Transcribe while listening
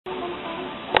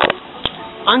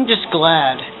I'm just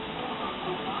glad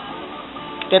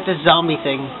that this zombie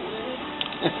thing,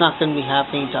 it's not going to be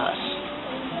happening to us.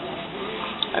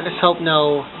 I just hope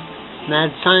no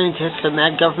mad scientist or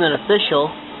mad government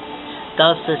official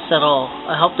does this at all.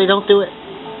 I hope they don't do it.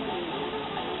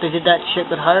 They did that shit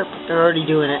with HAARP, they're already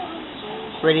doing it.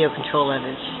 Radio control, that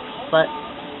is. But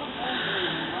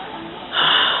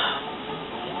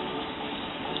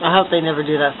I hope they never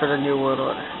do that for the New World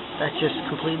Order. That's just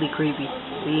completely creepy.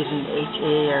 They're using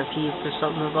HAARP for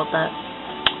something about that.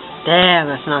 Damn,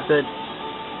 that's not good.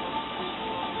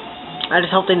 I just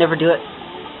hope they never do it.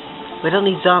 We don't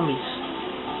need zombies.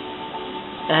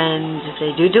 And if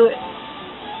they do it,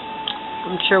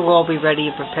 I'm sure we'll all be ready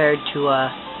and prepared to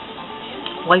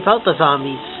wipe out the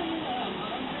zombies.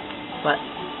 But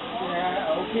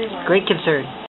great concern.